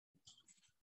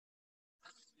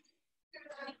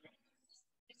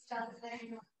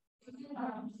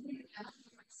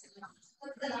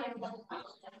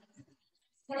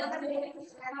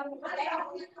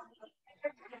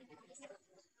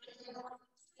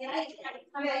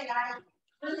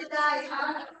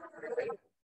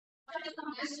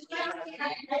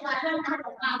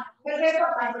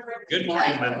Good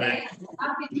morning, my man.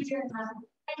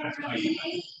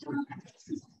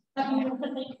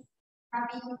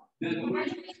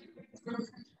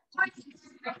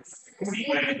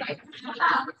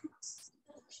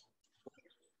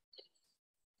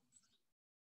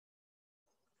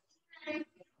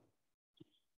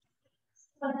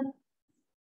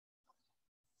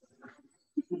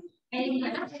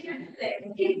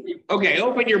 Okay,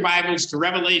 open your Bibles to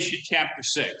Revelation chapter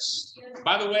 6.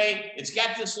 By the way, it's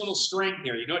got this little string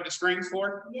here. You know what the string's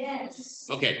for? Yes.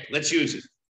 Okay, let's use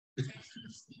it.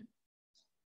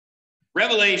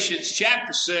 Revelation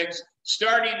chapter 6,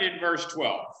 starting in verse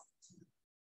 12.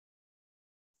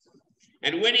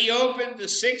 And when he opened the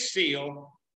sixth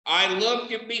seal, I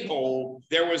looked, and behold,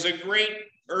 there was a great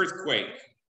earthquake,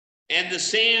 and the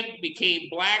sand became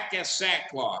black as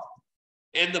sackcloth,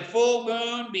 and the full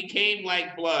moon became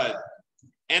like blood,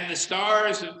 and the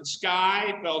stars of the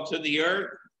sky fell to the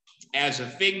earth, as a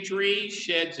fig tree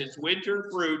sheds its winter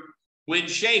fruit when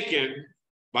shaken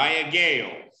by a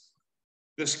gale.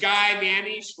 The sky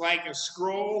vanished like a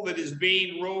scroll that is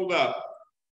being rolled up,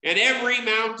 and every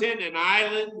mountain and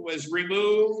island was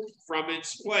removed from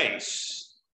its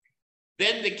place.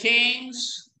 Then the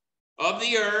kings of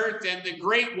the earth and the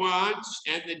great ones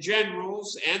and the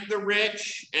generals and the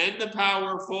rich and the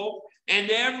powerful and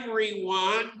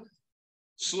everyone,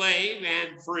 slave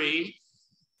and free,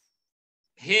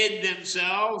 hid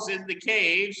themselves in the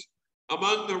caves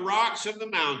among the rocks of the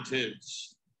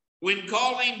mountains. When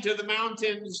calling to the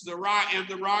mountains, the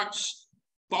rocks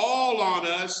fall on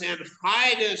us and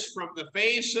hide us from the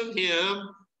face of him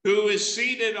who is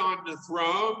seated on the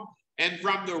throne and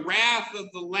from the wrath of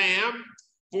the Lamb,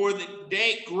 for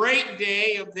the great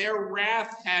day of their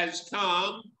wrath has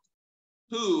come.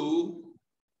 Who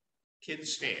can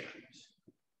stand?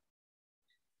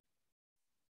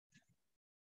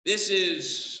 This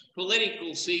is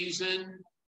political season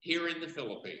here in the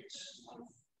Philippines.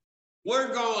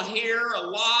 We're going to hear a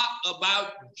lot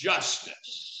about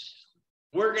justice.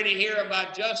 We're going to hear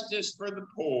about justice for the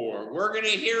poor. We're going to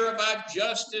hear about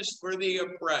justice for the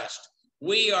oppressed.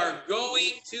 We are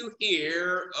going to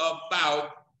hear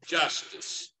about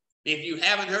justice. If you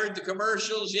haven't heard the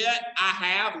commercials yet, I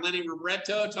have. Lenny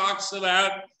Robredo talks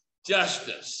about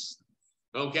justice.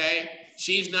 Okay?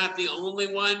 She's not the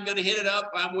only one going to hit it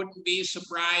up. I wouldn't be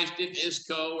surprised if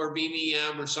ISCO or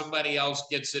BBM or somebody else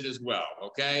gets it as well.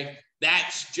 Okay?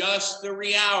 That's just the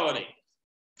reality.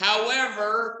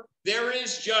 However, there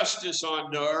is justice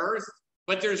on the earth,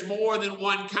 but there's more than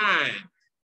one kind.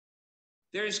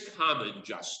 There's common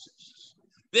justice.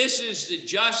 This is the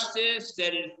justice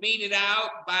that is meted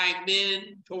out by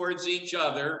men towards each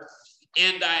other,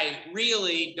 and I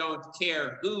really don't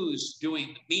care who's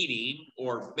doing the meeting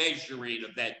or measuring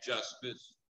of that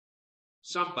justice.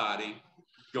 Somebody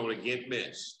going to get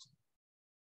missed.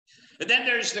 And then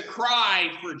there's the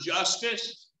cry for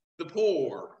justice. The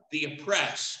poor, the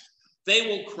oppressed, they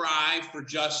will cry for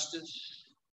justice,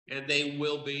 and they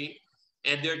will be,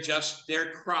 and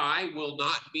their cry will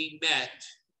not be met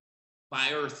by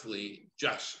earthly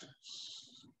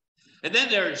justice. And then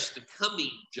there's the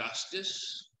coming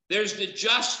justice. There's the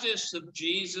justice of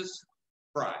Jesus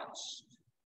Christ.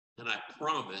 And I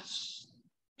promise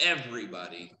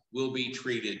everybody will be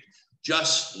treated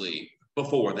justly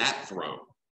before that throne.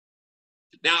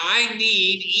 Now, I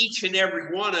need each and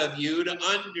every one of you to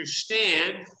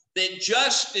understand that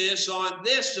justice on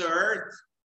this earth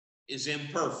is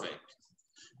imperfect.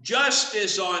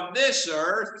 Justice on this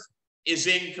earth is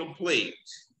incomplete.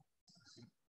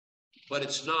 But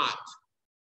it's not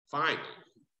final.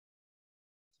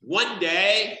 One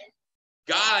day,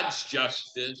 God's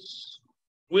justice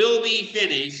will be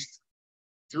finished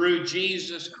through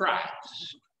Jesus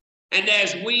Christ. And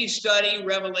as we study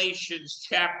Revelation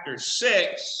chapter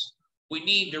 6, we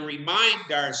need to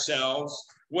remind ourselves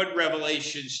what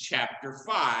Revelation chapter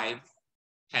 5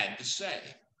 had to say.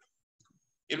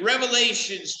 In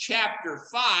Revelation chapter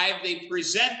 5, they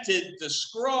presented the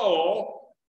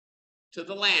scroll to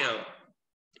the Lamb.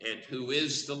 And who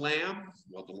is the Lamb?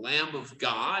 Well, the Lamb of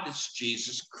God is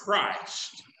Jesus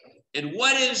Christ. And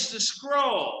what is the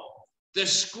scroll? The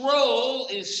scroll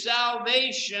is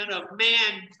salvation of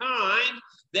mankind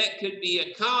that could be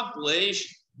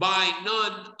accomplished by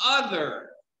none other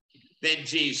than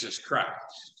Jesus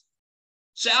Christ.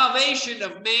 Salvation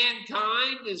of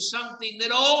mankind is something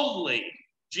that only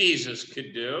Jesus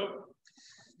could do.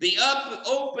 The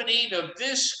opening of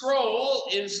this scroll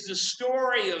is the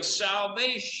story of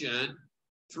salvation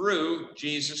through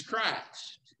Jesus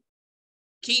Christ.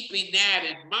 Keeping that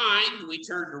in mind, we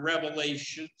turn to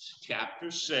Revelation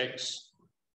chapter 6,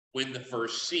 when the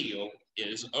first seal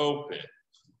is opened.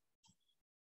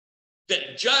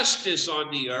 That justice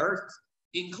on the earth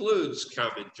includes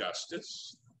common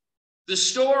justice. The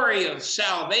story of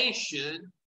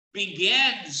salvation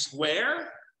begins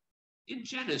where? In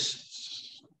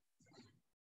Genesis.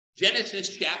 Genesis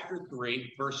chapter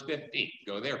 3, verse 15.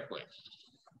 Go there, please.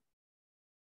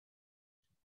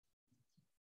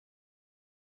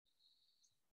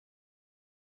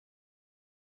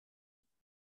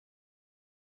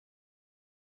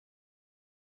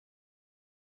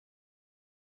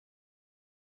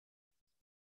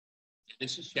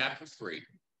 Genesis chapter 3,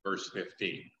 verse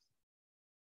 15.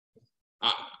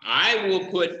 I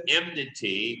will put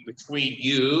enmity between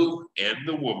you and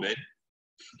the woman,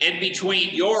 and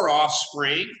between your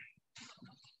offspring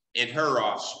and her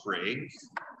offspring.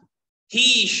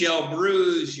 He shall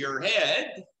bruise your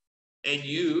head, and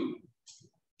you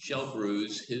shall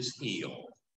bruise his heel.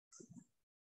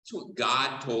 That's what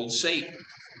God told Satan.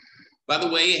 By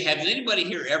the way, has anybody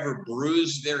here ever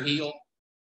bruised their heel?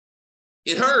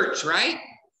 It hurts, right?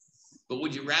 But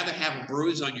would you rather have a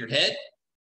bruise on your head?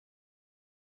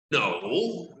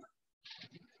 No.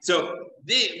 So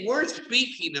we're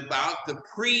speaking about the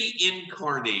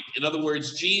pre-incarnate. In other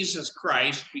words, Jesus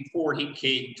Christ before he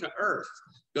came to earth.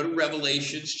 Go to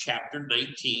Revelations chapter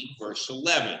 19, verse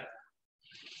 11.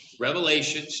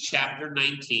 Revelations chapter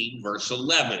 19, verse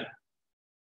 11.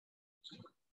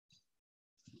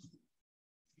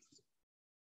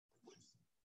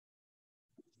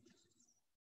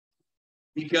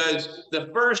 Because the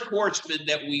first horseman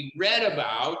that we read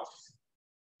about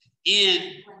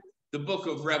in the book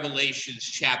of Revelations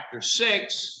chapter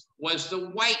 6 was the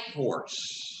white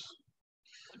horse.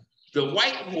 The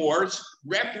white horse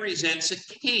represents a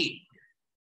king.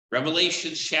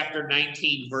 Revelations chapter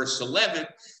 19, verse 11.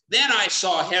 Then I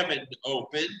saw heaven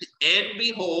opened, and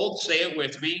behold, say it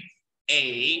with me,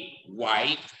 a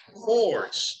white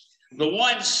horse. The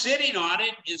one sitting on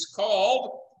it is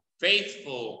called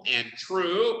Faithful and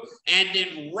True, and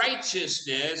in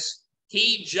righteousness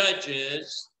he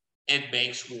judges and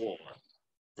makes war.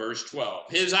 Verse 12.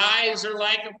 His eyes are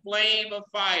like a flame of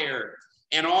fire,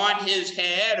 and on his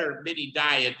head are many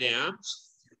diadems.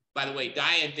 By the way,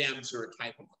 diadems are a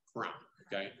type of a crown,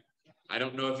 okay? I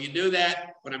don't know if you knew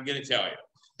that, but I'm going to tell you.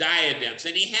 Diadems.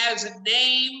 And he has a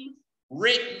name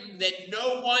written that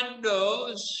no one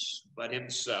knows but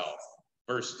himself.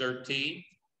 Verse 13.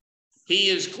 He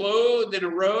is clothed in a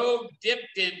robe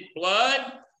dipped in blood,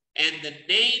 and the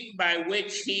name by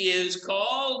which he is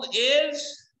called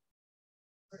is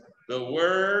the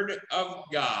Word of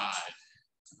God.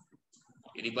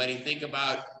 Anybody think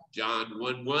about John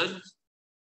 1:1?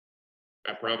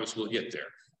 I promise we'll get there.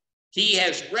 He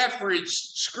has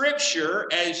referenced Scripture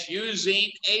as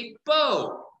using a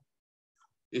bow.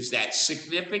 Is that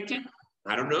significant?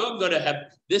 I don't know.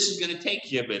 This is going to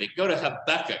take you a minute. Go to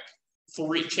Habakkuk,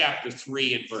 chapter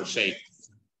 3 and verse 8.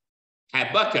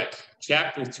 Habakkuk,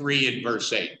 chapter 3 and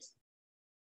verse 8.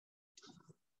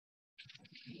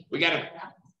 We got a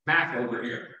map over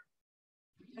here.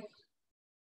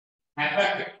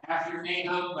 Habakkuk, after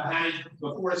Nahum,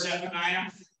 before Zephaniah.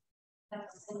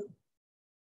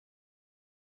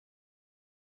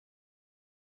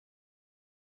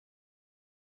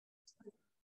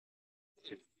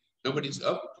 Nobody's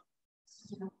up.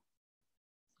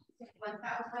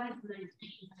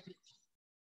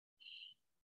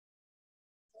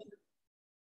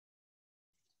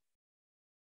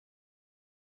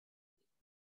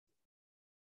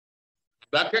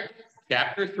 Habakkuk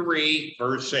chapter 3,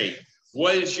 verse 8.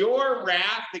 Was your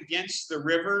wrath against the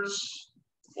rivers,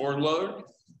 or Lord?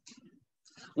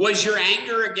 Was your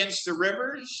anger against the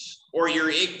rivers, or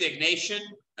your indignation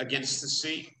against the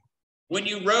sea? When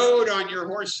you rode on your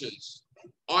horses,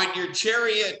 on your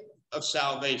chariot of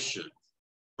salvation.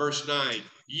 Verse 9.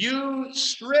 You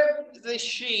stripped the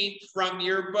sheep from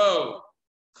your bow,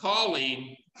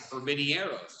 calling for many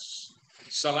arrows.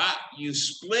 Salah, you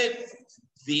split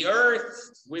the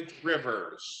earth with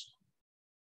rivers.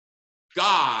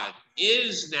 God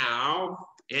is now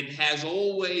and has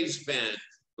always been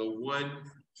the one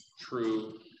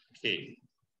true King.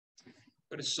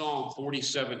 Go to Psalm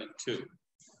 47 and 2.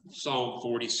 Psalm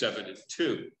 47 and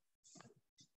 2.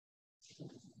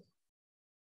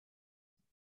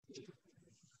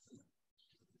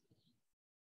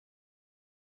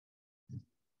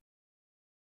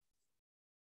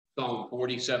 Psalm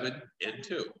 47 and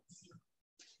 2.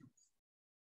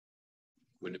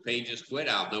 When the pages quit,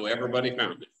 I'll know everybody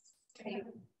found it.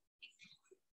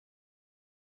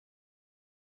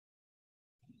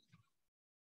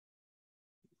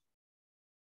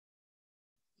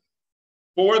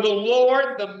 For the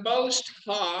Lord, the Most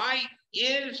High,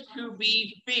 is to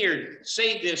be feared.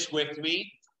 Say this with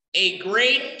me. A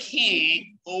great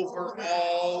king over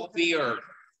all the earth.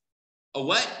 A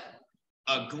what?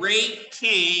 A great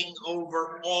king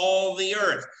over all the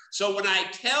earth. So when I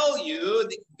tell you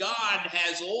that God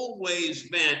has always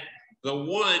been the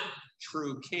one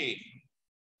true king,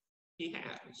 he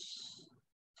has.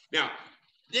 Now,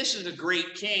 this is a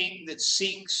great king that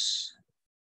seeks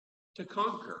to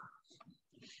conquer.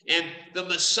 And the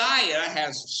Messiah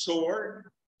has a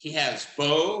sword, he has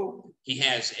bow, he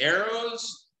has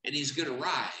arrows, and he's going to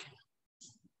ride.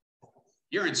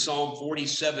 You're in Psalm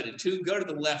 47:2. Go to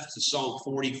the left to Psalm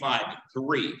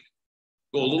 45:3.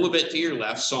 Go a little bit to your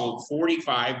left, Psalm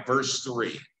 45, verse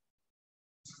 3.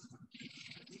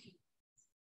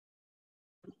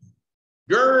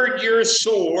 Gird your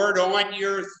sword on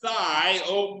your thigh,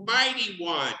 O mighty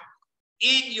one.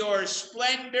 In your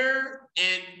splendor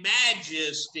and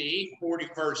majesty,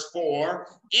 verse 4,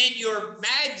 in your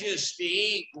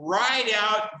majesty, ride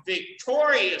out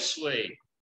victoriously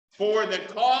for the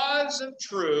cause of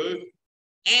truth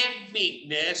and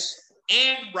meekness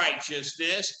and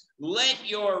righteousness. Let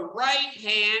your right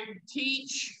hand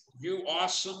teach you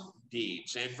awesome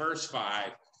deeds. And verse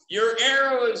 5, your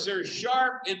arrows are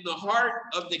sharp in the heart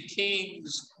of the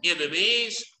king's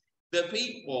enemies. The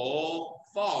people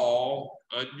fall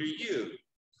under you.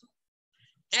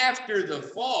 After the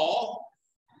fall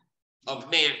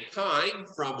of mankind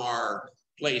from our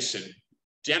place in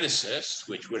Genesis,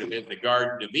 which would have been the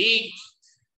Garden of Eden,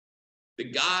 the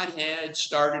Godhead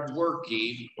started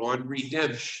working on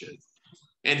redemption.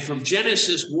 And from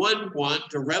Genesis 1:1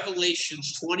 to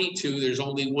Revelations 22, there's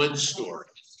only one story.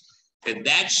 And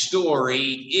that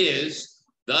story is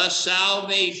the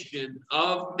salvation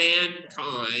of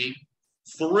mankind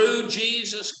through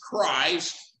Jesus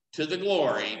Christ to the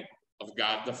glory of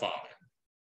God the Father.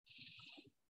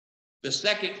 The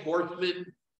second horseman,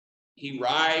 he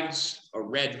rides a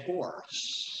red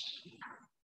horse.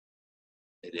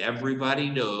 And everybody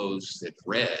knows that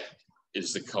red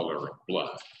is the color of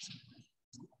blood.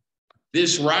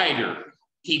 This rider,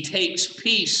 he takes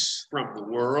peace from the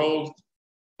world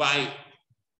by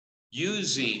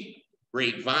using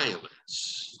great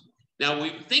violence. Now,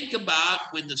 we think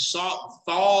about when the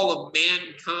fall of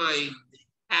mankind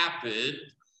happened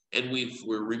and we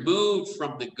were removed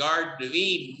from the Garden of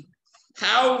Eden.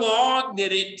 How long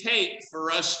did it take for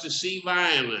us to see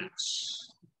violence?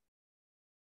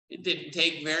 It didn't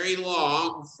take very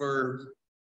long for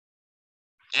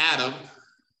Adam,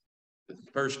 the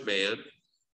first man,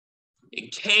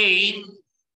 and Cain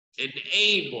and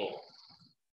Abel.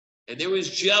 And there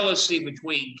was jealousy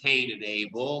between Cain and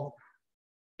Abel.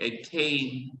 And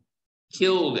Cain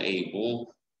killed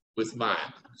Abel with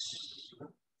violence.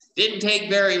 Didn't take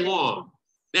very long.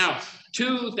 Now,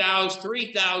 2,000,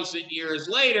 3,000 years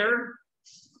later,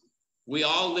 we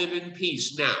all live in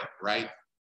peace now, right?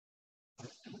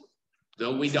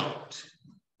 No, we don't.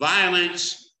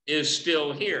 Violence is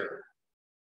still here.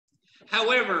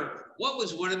 However, what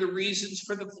was one of the reasons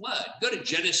for the flood? Go to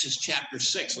Genesis chapter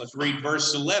 6. Let's read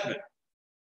verse 11.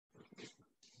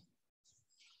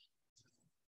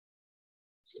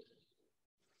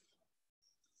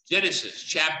 Genesis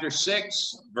chapter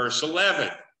 6, verse 11.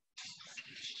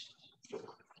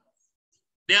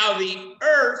 Now the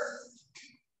earth,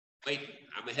 wait,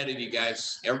 I'm ahead of you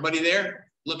guys. Everybody there?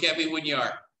 Look at me when you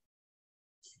are.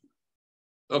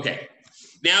 Okay.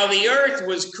 Now the earth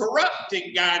was corrupt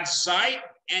in God's sight,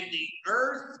 and the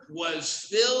earth was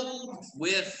filled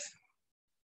with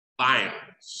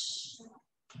violence.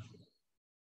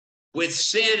 With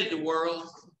sin in the world,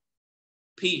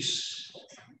 peace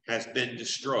has been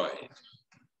destroyed.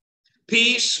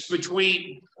 Peace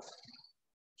between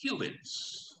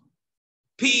humans.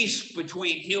 Peace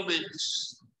between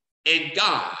humans and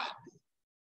God.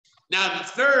 Now the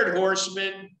third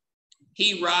horseman,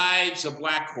 he rides a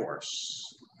black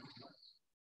horse.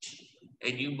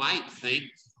 And you might think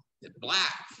that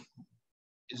black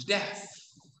is death,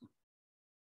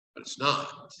 but it's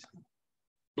not.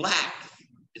 Black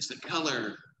is the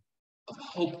color of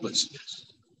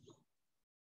hopelessness.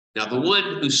 Now, the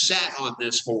one who sat on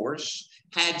this horse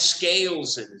had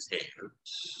scales in his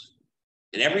hands.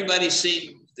 And everybody's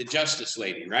seen the Justice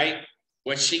Lady, right?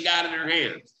 What she got in her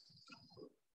hand?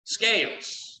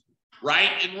 Scales.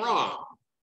 Right and wrong.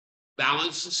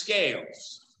 Balance the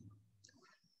scales.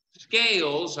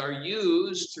 Scales are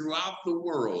used throughout the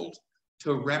world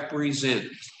to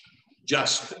represent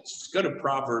justice. Go to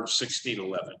Proverbs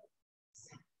 16:11.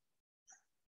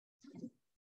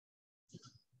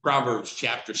 Proverbs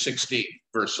chapter 16,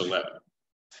 verse 11.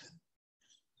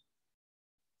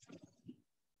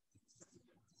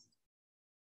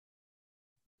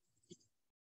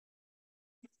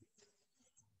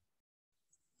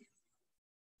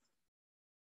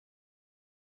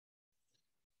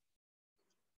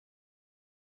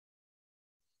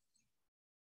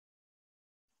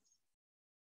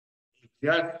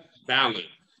 Just balance.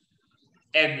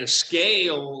 And the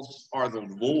scales are the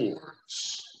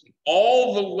Lord's.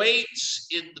 All the weights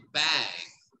in the bag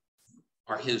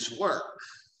are his work.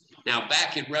 Now,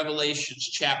 back in Revelation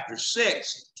chapter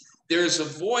 6, there's a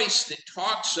voice that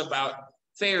talks about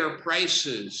fair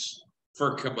prices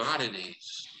for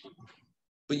commodities.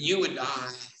 But you and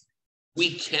I,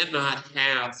 we cannot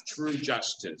have true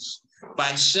justice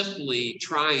by simply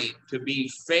trying to be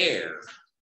fair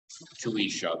to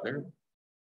each other.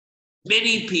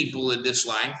 Many people in this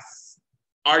life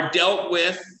are dealt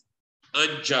with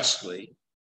unjustly,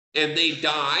 and they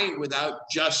die without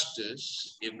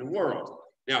justice in the world.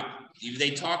 Now,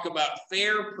 they talk about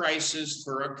fair prices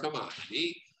for a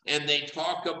commodity, and they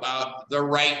talk about the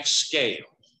right scale,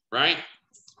 right?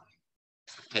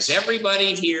 Has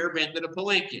everybody here been to the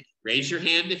Palenque? Raise your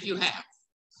hand if you have.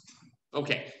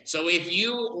 Okay, so if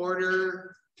you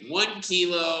order 1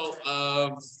 kilo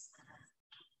of,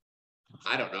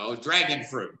 I don't know, dragon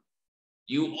fruit,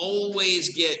 you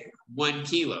always get 1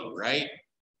 kilo, right?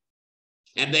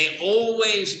 And they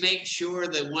always make sure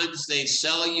that once they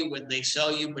sell you, when they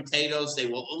sell you potatoes, they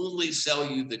will only sell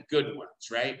you the good ones,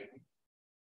 right?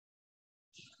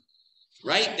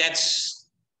 Right? That's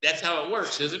how it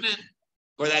works, isn't it?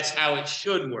 Or that's how it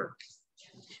should work.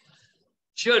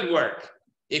 Should work.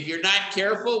 If you're not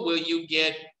careful, will you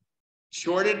get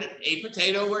shorted a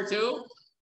potato or two?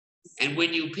 And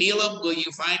when you peel them, will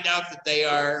you find out that they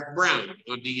are brown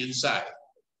on the inside?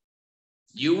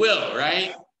 You will,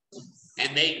 right?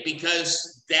 And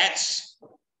because that's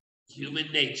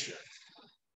human nature.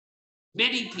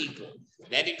 Many people,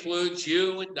 that includes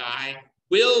you and I,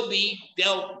 will be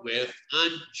dealt with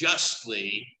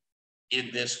unjustly in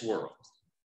this world.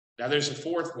 Now there's a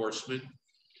fourth horseman,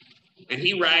 and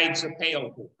he rides a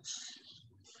pale horse.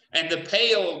 And the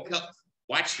pale,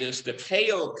 watch this, the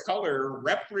pale color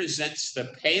represents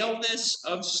the paleness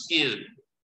of skin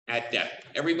at death.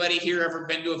 Everybody here ever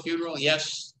been to a funeral?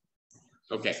 Yes?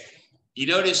 Okay. You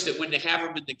notice that when they have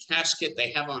them in the casket,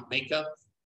 they have on makeup?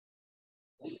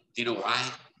 Do you know why?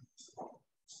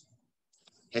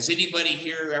 Has anybody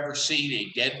here ever seen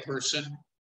a dead person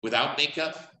without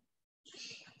makeup?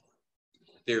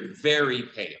 They're very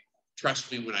pale.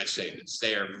 Trust me when I say this,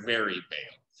 they are very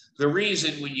pale. The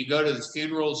reason when you go to the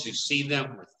funerals, you see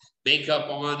them with makeup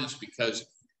on is because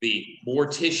the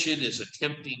mortician is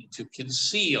attempting to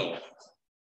conceal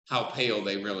how pale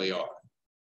they really are.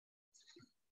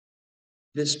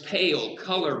 This pale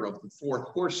color of the fourth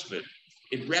horseman,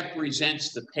 it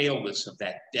represents the paleness of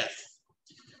that death.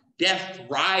 Death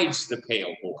rides the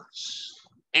pale horse,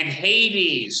 and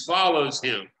Hades follows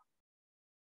him.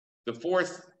 The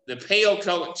pale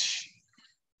color,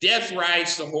 death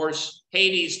rides the horse,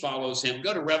 Hades follows him.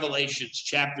 Go to Revelation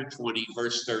chapter 20,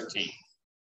 verse 13.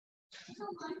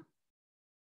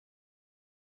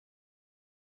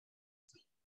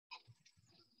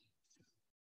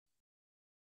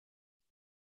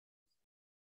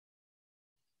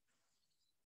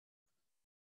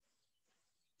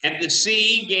 And the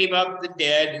sea gave up the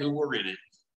dead who were in it,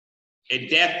 and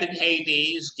death and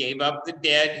Hades gave up the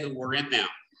dead who were in them.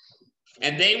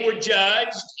 And they were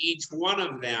judged, each one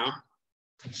of them,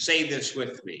 say this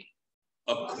with me,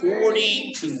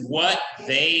 according to what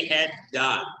they had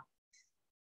done.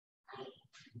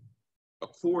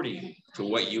 According to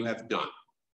what you have done.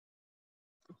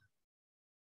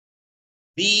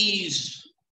 These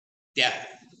death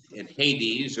and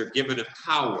Hades are given a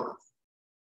power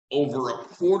over a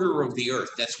quarter of the earth.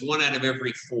 That's 1 out of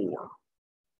every 4.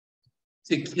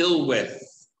 To kill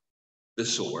with the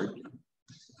sword,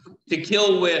 to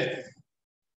kill with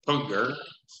hunger,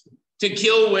 to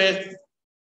kill with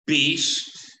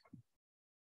beast,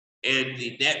 and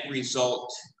the net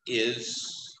result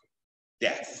is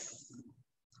death.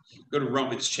 Go to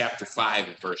Romans chapter 5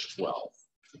 and verse 12.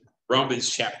 Romans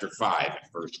chapter 5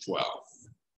 and verse 12.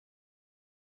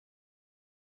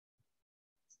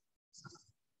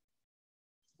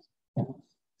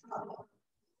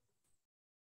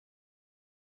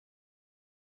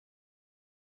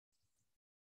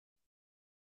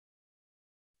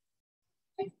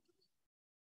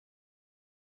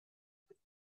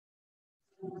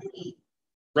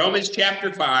 Romans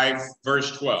chapter 5,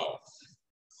 verse 12.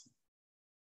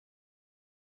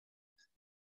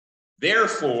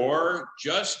 Therefore,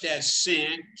 just as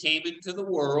sin came into the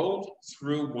world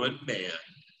through one man,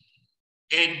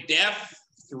 and death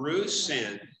through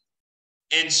sin,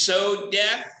 and so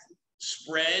death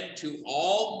spread to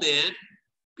all men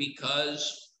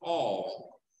because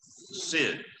all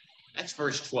sinned. That's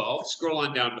verse 12. Scroll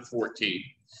on down to 14.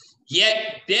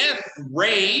 Yet death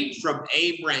reigned from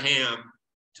Abraham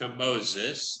to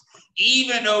Moses,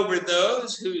 even over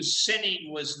those whose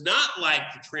sinning was not like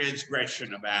the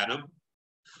transgression of Adam,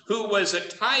 who was a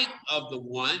type of the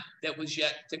one that was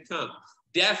yet to come.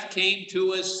 Death came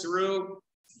to us through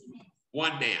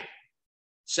one man.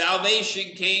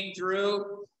 Salvation came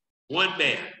through one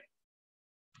man.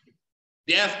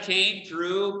 Death came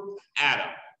through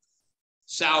Adam.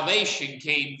 Salvation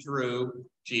came through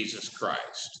Jesus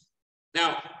Christ.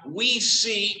 Now, we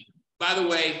see, by the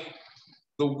way,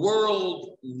 the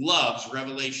world loves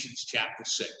Revelations chapter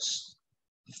 6,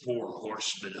 the four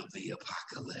horsemen of the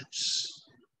apocalypse.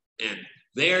 And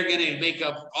they're going to make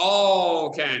up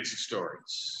all kinds of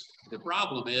stories. The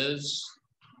problem is,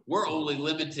 we're only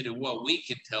limited in what we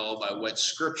can tell by what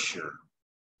Scripture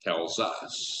tells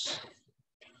us.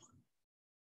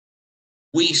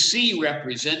 We see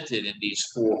represented in these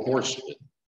four horsemen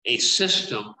a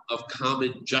system of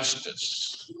common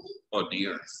justice on the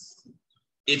earth.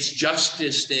 It's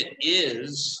justice that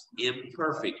is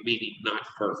imperfect, meaning not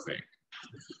perfect.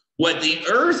 What the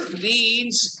earth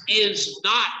needs is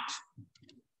not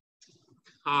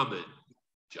common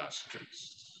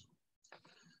justice,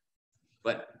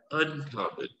 but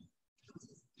uncommon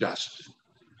justice.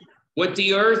 What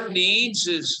the earth needs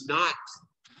is not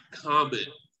common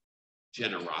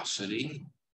generosity,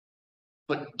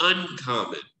 but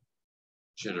uncommon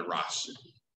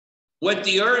generosity. What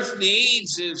the earth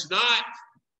needs is not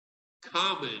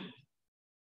common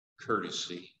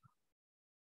courtesy,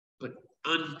 but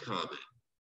uncommon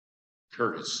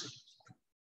courtesy.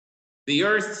 The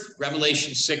earth,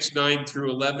 Revelation 6, 9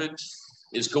 through 11,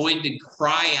 is going to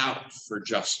cry out for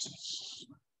justice.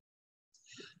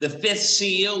 The fifth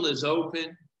seal is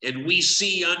open, and we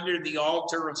see under the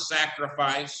altar of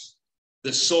sacrifice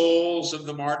the souls of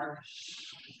the martyrs.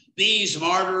 These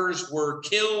martyrs were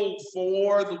killed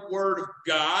for the word of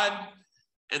God,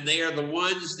 and they are the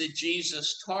ones that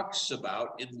Jesus talks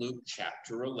about in Luke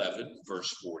chapter 11,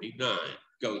 verse 49.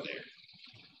 Go there.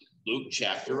 Luke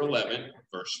chapter 11,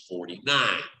 verse 49.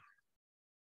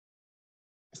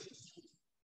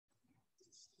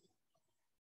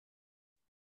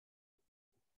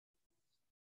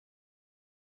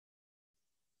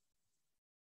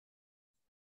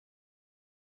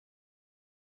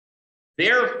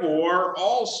 Therefore,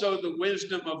 also the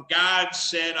wisdom of God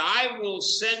said, I will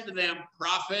send them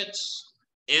prophets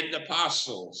and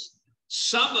apostles,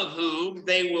 some of whom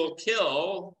they will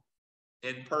kill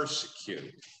and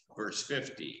persecute. Verse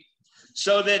 50.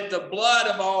 So that the blood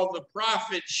of all the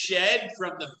prophets shed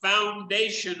from the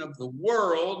foundation of the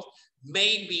world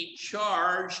may be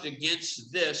charged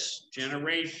against this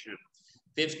generation.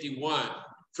 51.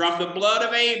 From the blood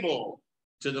of Abel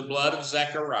to the blood of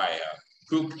Zechariah,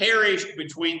 who perished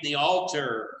between the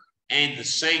altar and the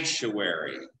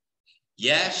sanctuary.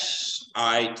 Yes,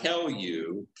 I tell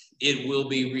you, it will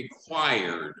be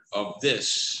required of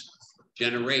this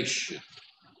generation.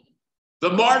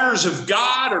 The martyrs of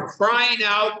God are crying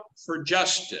out for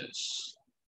justice.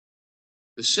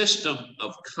 The system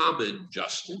of common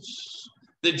justice,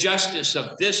 the justice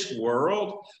of this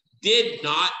world, did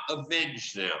not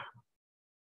avenge them.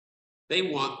 They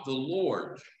want the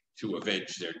Lord to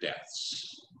avenge their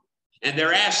deaths. And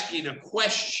they're asking a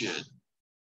question.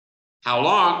 How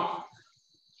long?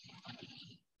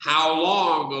 How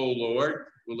long, O Lord,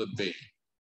 will it be?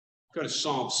 Go to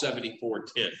Psalm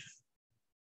 74:10.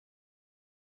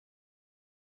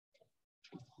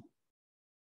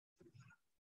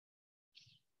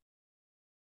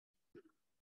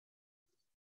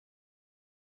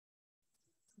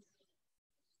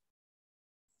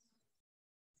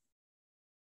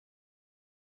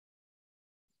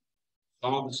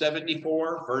 Psalm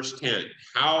 74, verse 10.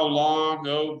 How long,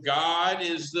 O God,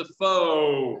 is the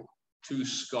foe to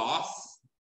scoff?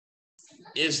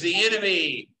 Is the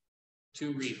enemy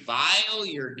to revile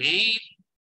your name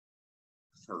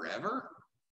forever?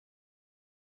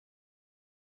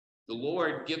 The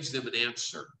Lord gives them an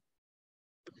answer.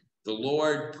 The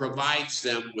Lord provides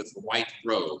them with a white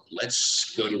robe.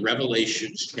 Let's go to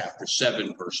Revelation chapter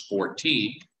 7, verse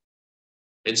 14,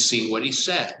 and see what he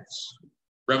says.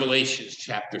 Revelation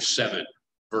chapter 7,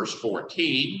 verse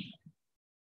 14.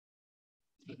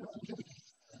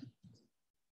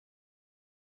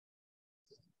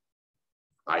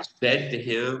 I said to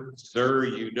him, Sir,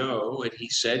 you know, and he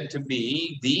said to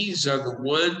me, these are the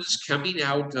ones coming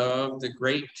out of the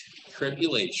great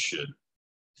tribulation.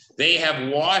 They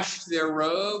have washed their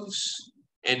robes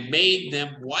and made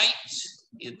them white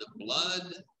in the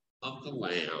blood of the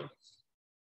Lamb.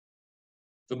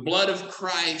 The blood of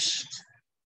Christ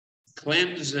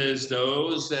cleanses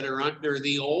those that are under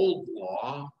the old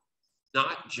law,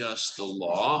 not just the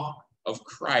law of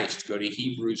Christ. Go to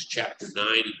Hebrews chapter 9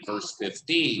 and verse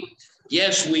 15.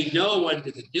 Yes, we know under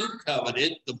the new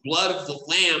covenant, the blood of the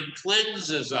Lamb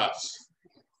cleanses us.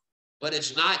 But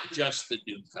it's not just the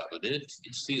new covenant,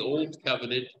 it's the old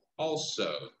covenant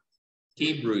also.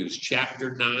 Hebrews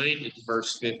chapter 9 and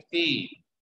verse 15.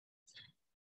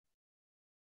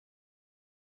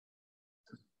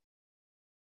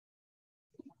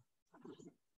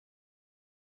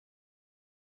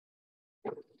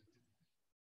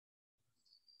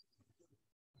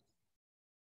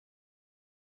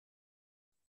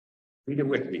 Read it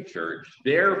with me, church.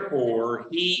 Therefore,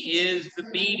 he is the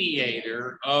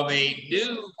mediator of a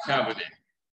new covenant,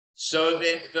 so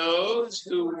that those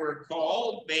who were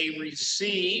called may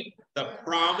receive the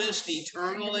promised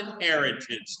eternal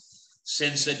inheritance,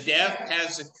 since a death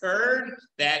has occurred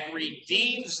that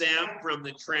redeems them from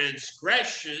the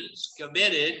transgressions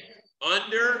committed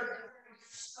under,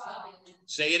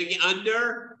 say it again,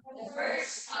 under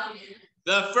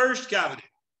the first covenant.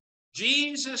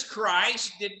 Jesus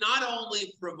Christ did not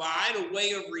only provide a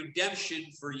way of redemption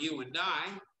for you and I,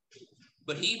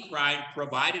 but he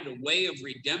provided a way of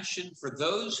redemption for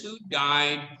those who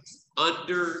died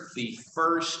under the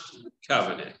first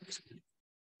covenant.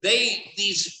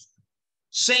 These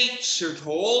saints are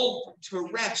told to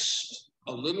rest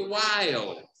a little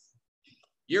while.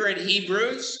 You're in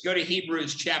Hebrews. Go to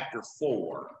Hebrews chapter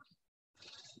 4.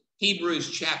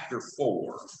 Hebrews chapter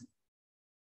 4.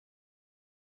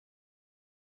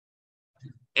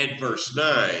 And verse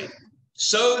 9.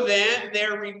 So then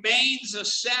there remains a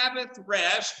Sabbath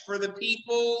rest for the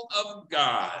people of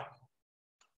God.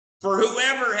 For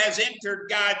whoever has entered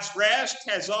God's rest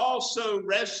has also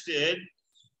rested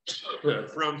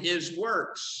from his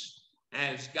works,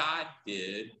 as God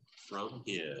did from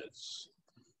his.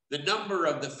 The number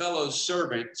of the fellow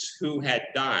servants who had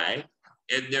died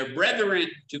and their brethren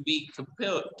to be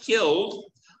killed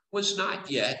was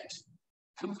not yet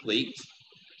complete.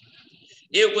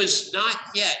 It was not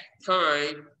yet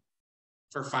time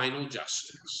for final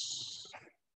justice.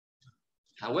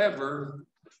 However,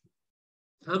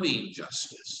 coming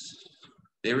justice.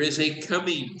 There is a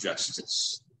coming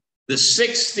justice. The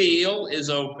sixth seal is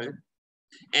open,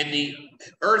 and the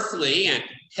earthly and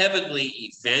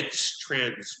heavenly events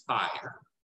transpire.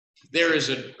 There is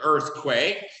an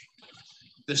earthquake.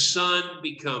 The sun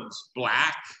becomes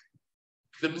black.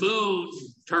 The moon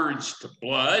turns to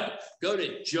blood. Go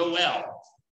to Joel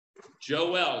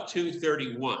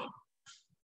 2:31.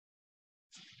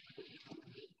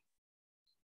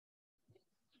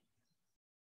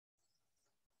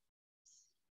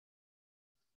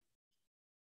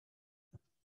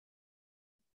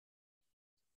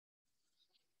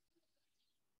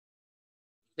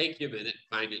 Take you a minute,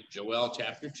 find it, Joel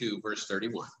chapter 2, verse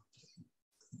 31.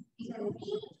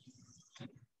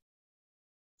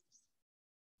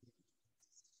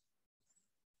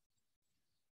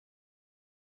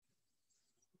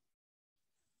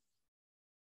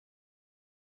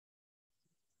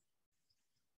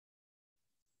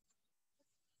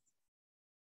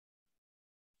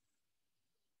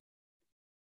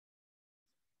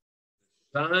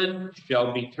 Sun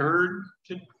shall be turned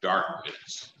to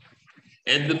darkness,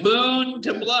 and the moon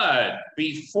to blood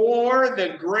before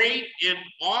the great and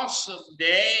awesome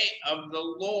day of the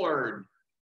Lord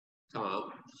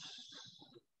comes.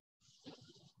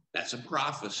 That's a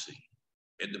prophecy,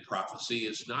 and the prophecy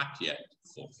is not yet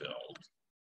fulfilled.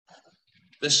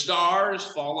 The stars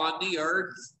fall on the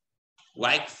earth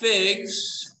like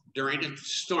figs during a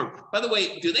storm. By the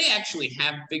way, do they actually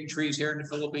have fig trees here in the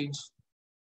Philippines?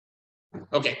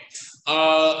 Okay.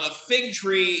 A fig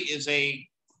tree is a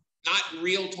not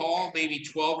real tall, maybe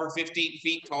 12 or 15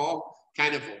 feet tall,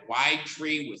 kind of a wide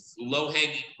tree with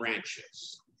low-hanging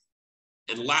branches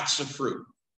and lots of fruit.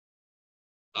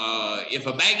 If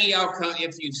a baggy owl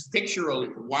if you picture a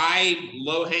wide,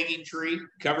 low-hanging tree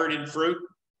covered in fruit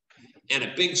and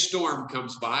a big storm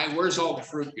comes by, where's all the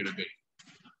fruit going to be?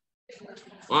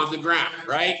 On the ground,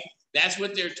 right? That's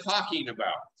what they're talking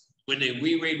about when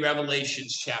we read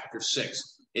Revelations chapter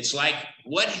 6. It's like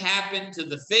what happened to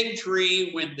the fig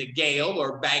tree when the gale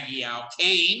or baggy owl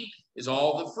came is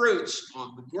all the fruits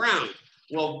on the ground.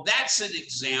 Well, that's an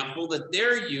example that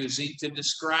they're using to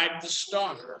describe the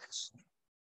stars.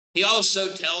 He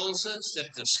also tells us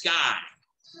that the sky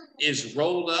is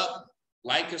rolled up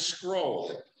like a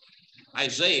scroll.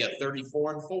 Isaiah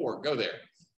 34:4. Go there.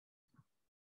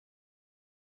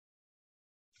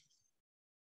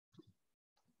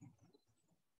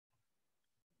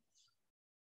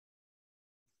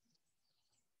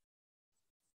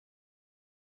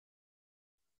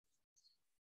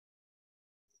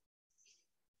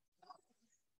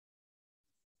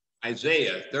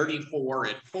 Isaiah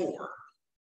 34:4.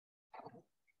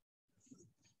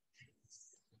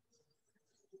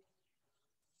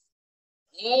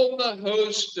 All the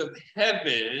host of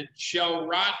heaven shall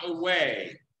rot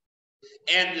away,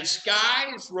 and the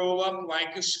skies roll up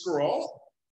like a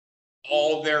scroll.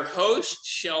 All their hosts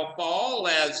shall fall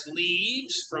as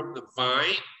leaves from the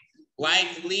vine,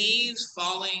 like leaves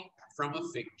falling from a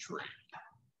fig tree.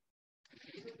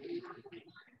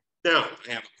 Now,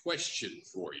 I have a question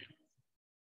for you.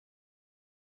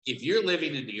 If you're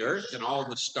living in the earth and all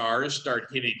the stars start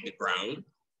hitting the ground,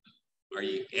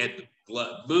 and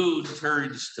the moon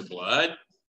turns to blood,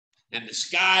 and the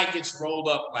sky gets rolled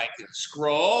up like a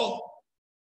scroll,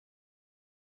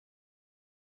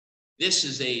 this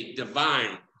is a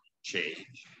divine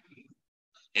change,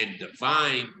 and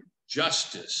divine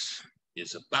justice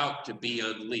is about to be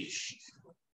unleashed.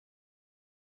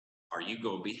 Are you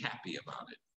going to be happy about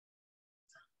it?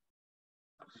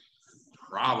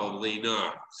 Probably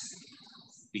not.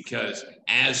 Because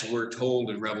as we're told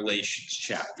in Revelation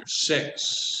chapter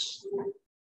 6,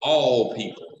 all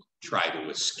people try to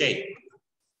escape.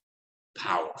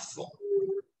 Powerful.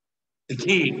 The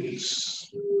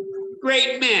kings,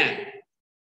 great men,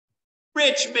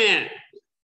 rich men,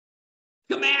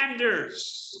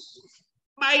 commanders,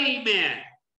 mighty men.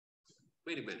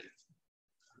 Wait a minute.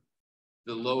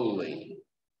 The lowly,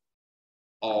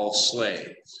 all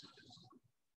slaves.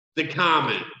 The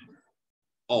common,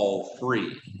 all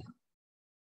free.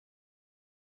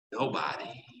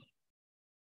 Nobody,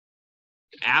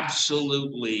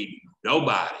 absolutely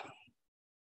nobody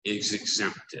is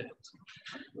exempted.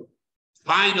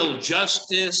 Final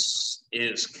justice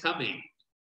is coming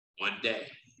one day.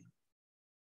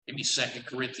 Give me 2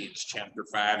 Corinthians chapter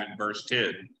 5 and verse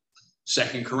 10.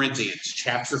 2 Corinthians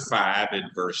chapter 5 and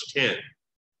verse 10.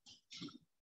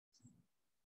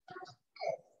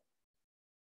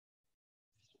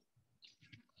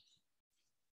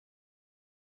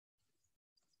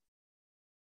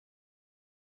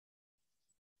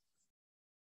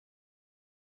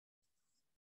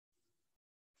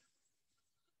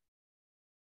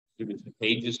 The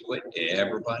pages quit.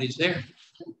 Everybody's there.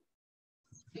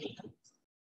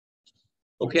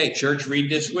 Okay, church, read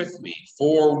this with me.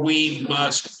 For we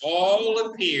must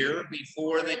all appear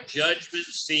before the judgment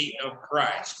seat of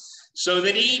Christ, so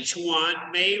that each one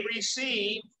may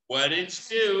receive what is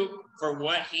due for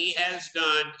what he has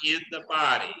done in the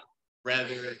body,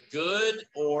 whether good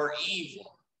or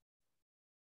evil.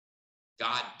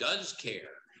 God does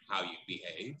care how you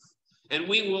behave, and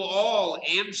we will all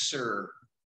answer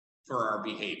for our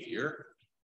behavior.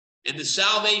 And the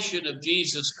salvation of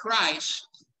Jesus Christ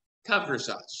covers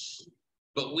us,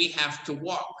 but we have to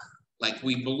walk like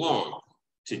we belong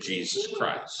to Jesus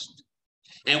Christ.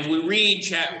 And we read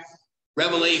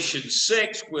Revelation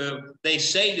 6, where they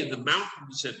say to the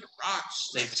mountains and the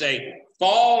rocks, they say,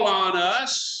 fall on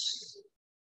us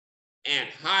and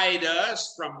hide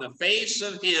us from the face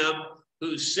of him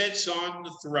who sits on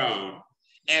the throne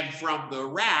and from the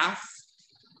wrath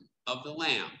of the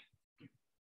Lamb.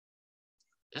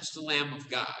 That's the Lamb of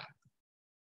God.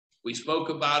 We spoke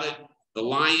about it, the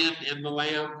lion and the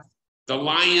lamb. The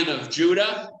Lion of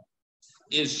Judah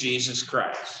is Jesus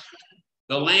Christ.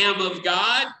 The Lamb of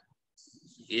God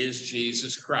is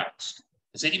Jesus Christ.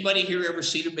 Has anybody here ever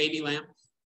seen a baby lamb?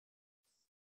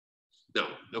 No.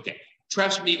 Okay.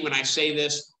 Trust me when I say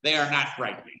this, they are not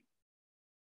frightening.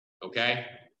 Okay?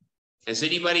 Has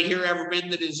anybody here ever been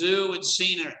to the zoo and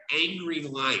seen an angry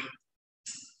lion?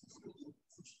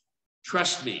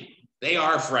 Trust me, they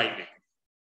are frightening.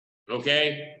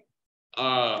 Okay?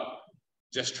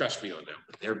 Just trust me on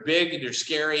that. They're big and they're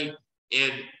scary.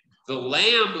 And the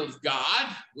Lamb of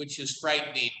God, which is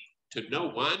frightening to no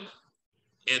one,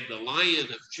 and the Lion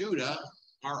of Judah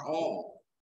are all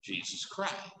Jesus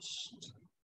Christ.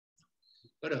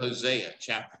 Go to Hosea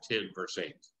chapter 10, verse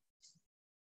 8.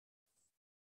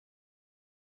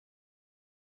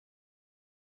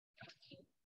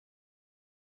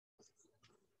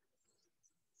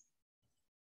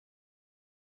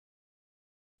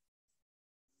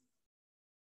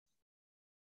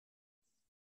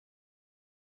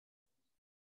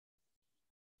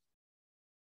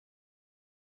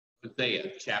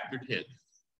 Hosea chapter 10.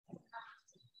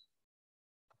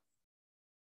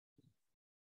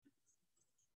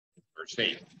 Verse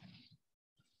 8.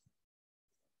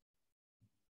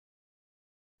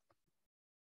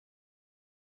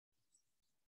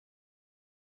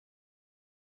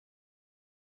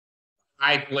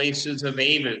 High places of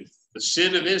Ammon, the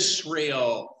sin of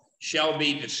Israel shall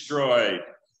be destroyed.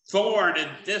 Thorn and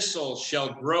thistle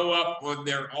shall grow up on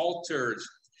their altars,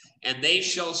 and they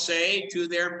shall say to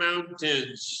their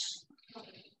mountains,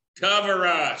 cover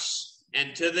us,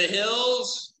 and to the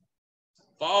hills,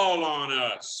 fall on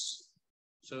us.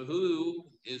 So who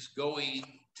is going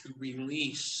to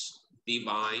release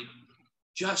divine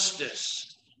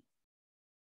justice?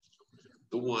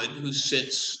 The one who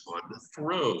sits on the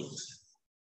throne,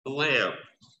 the Lamb.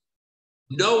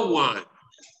 No one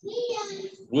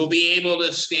will be able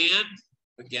to stand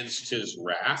against his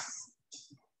wrath.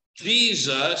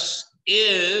 Jesus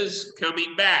is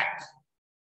coming back.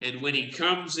 And when he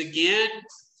comes again,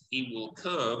 he will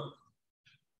come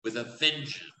with a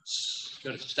vengeance.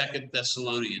 Go to 2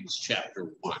 Thessalonians chapter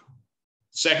 1.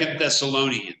 2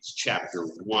 Thessalonians chapter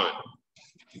 1.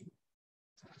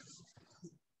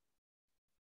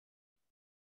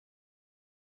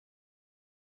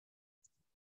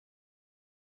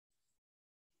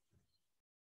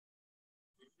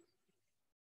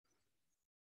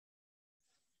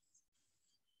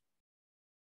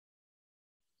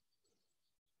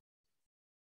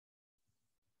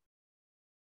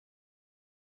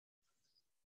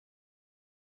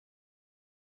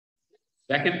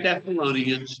 Second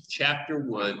Thessalonians chapter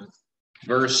 1,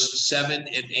 verse 7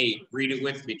 and 8. Read it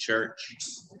with me, church.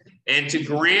 And to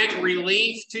grant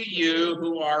relief to you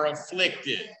who are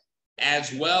afflicted,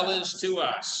 as well as to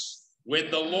us, when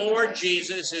the Lord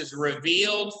Jesus is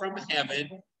revealed from heaven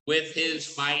with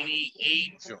his mighty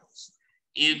angels,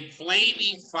 in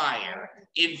flaming fire,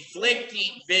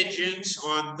 inflicting vengeance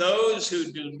on those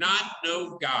who do not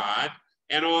know God,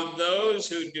 and on those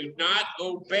who do not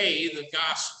obey the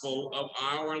gospel of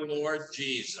our Lord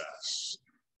Jesus.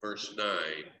 Verse 9,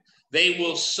 they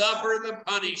will suffer the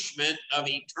punishment of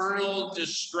eternal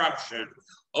destruction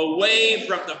away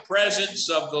from the presence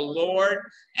of the Lord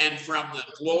and from the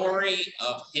glory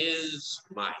of his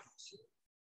might.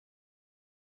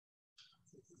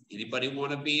 Anybody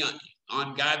want to be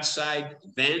on God's side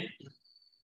then?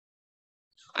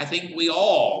 I think we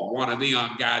all want to be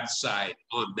on God's side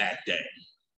on that day.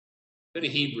 Go to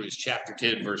Hebrews chapter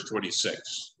 10, verse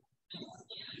 26.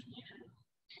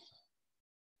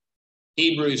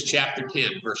 Hebrews chapter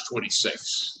 10, verse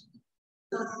 26.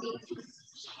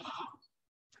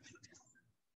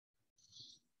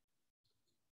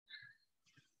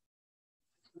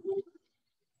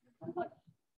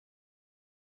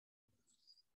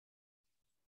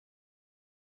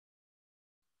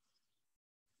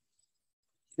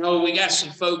 No, we got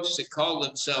some folks that call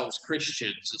themselves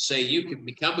Christians and say you can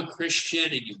become a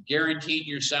Christian and you guarantee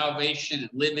your salvation and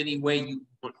live any way you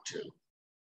want to.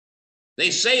 They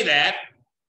say that,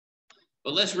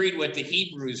 but let's read what the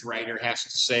Hebrews writer has to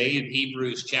say in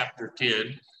Hebrews chapter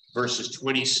 10, verses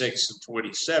 26 and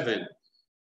 27.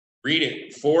 Read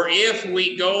it. For if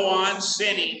we go on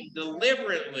sinning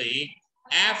deliberately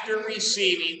after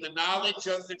receiving the knowledge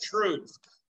of the truth,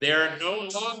 there no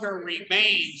longer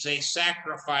remains a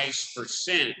sacrifice for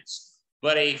sins,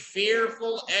 but a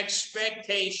fearful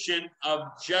expectation of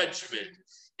judgment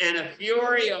and a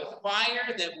fury of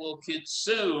fire that will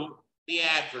consume the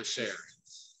adversary.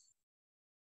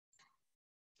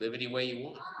 Live any way you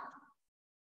want.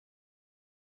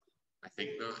 I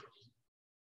think not.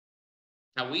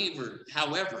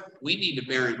 However, we need to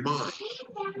bear in mind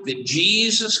that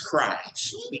Jesus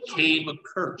Christ became a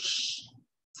curse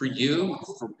for you,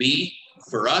 for me,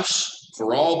 for us,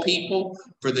 for all people,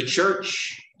 for the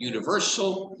church,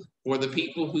 universal, for the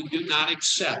people who do not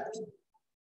accept.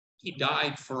 He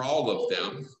died for all of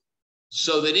them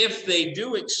so that if they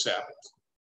do accept,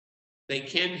 they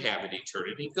can have an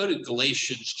eternity. Go to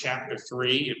Galatians chapter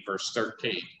 3 and verse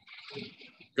 13.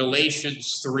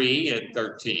 Galatians 3 and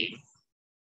 13.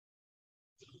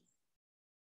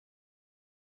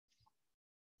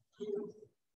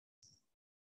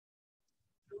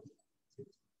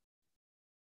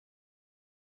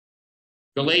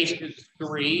 Galatians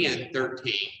 3 and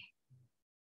 13.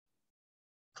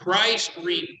 Christ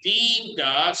redeemed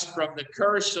us from the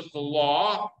curse of the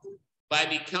law by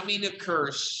becoming a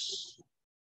curse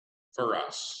for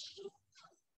us.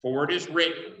 For it is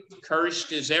written,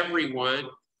 cursed is everyone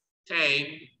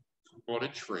hanged on a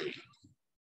tree.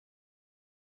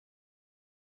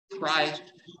 Christ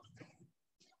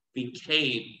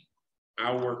became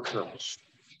our curse.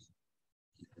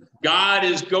 God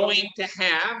is going to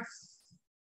have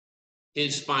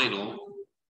his final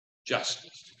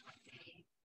justice.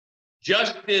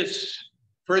 Justice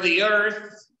For the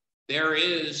earth, there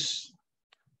is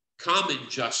common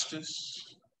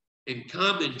justice, and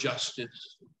common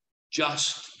justice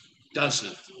just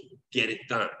doesn't get it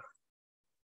done.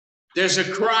 There's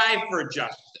a cry for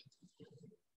justice,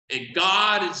 and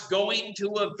God is going to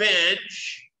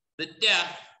avenge the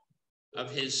death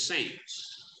of his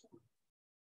saints.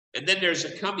 And then there's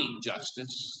a coming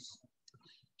justice.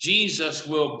 Jesus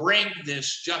will bring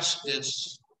this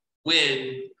justice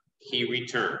when he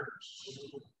returns.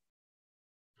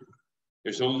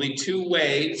 There's only two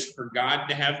ways for God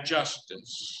to have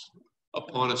justice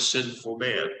upon a sinful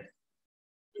man.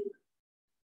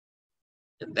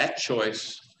 And that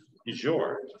choice is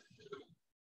yours.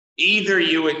 Either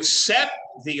you accept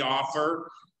the offer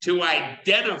to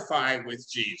identify with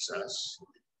Jesus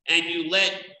and you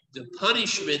let the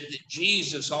punishment that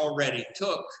Jesus already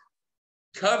took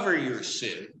cover your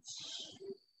sins,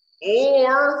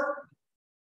 or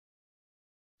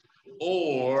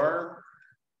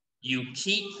you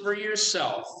keep for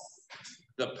yourself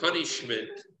the punishment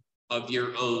of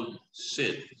your own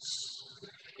sins.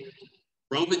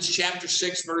 Romans chapter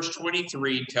 6, verse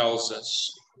 23 tells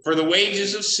us, for the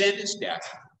wages of sin is death,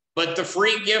 but the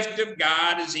free gift of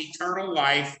God is eternal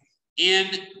life in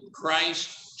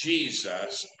Christ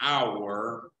Jesus,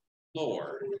 our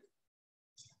Lord.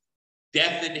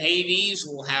 Death and Hades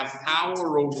will have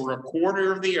power over a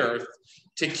quarter of the earth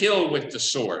to kill with the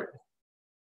sword.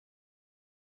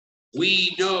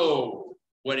 We know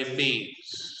what it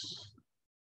means.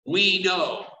 We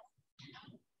know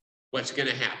what's going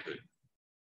to happen.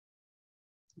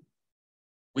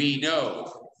 We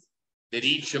know that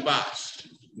each of us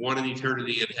want an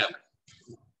eternity in heaven.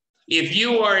 If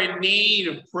you are in need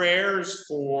of prayers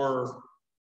for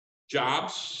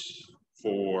jobs,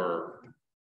 for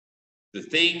the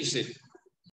things that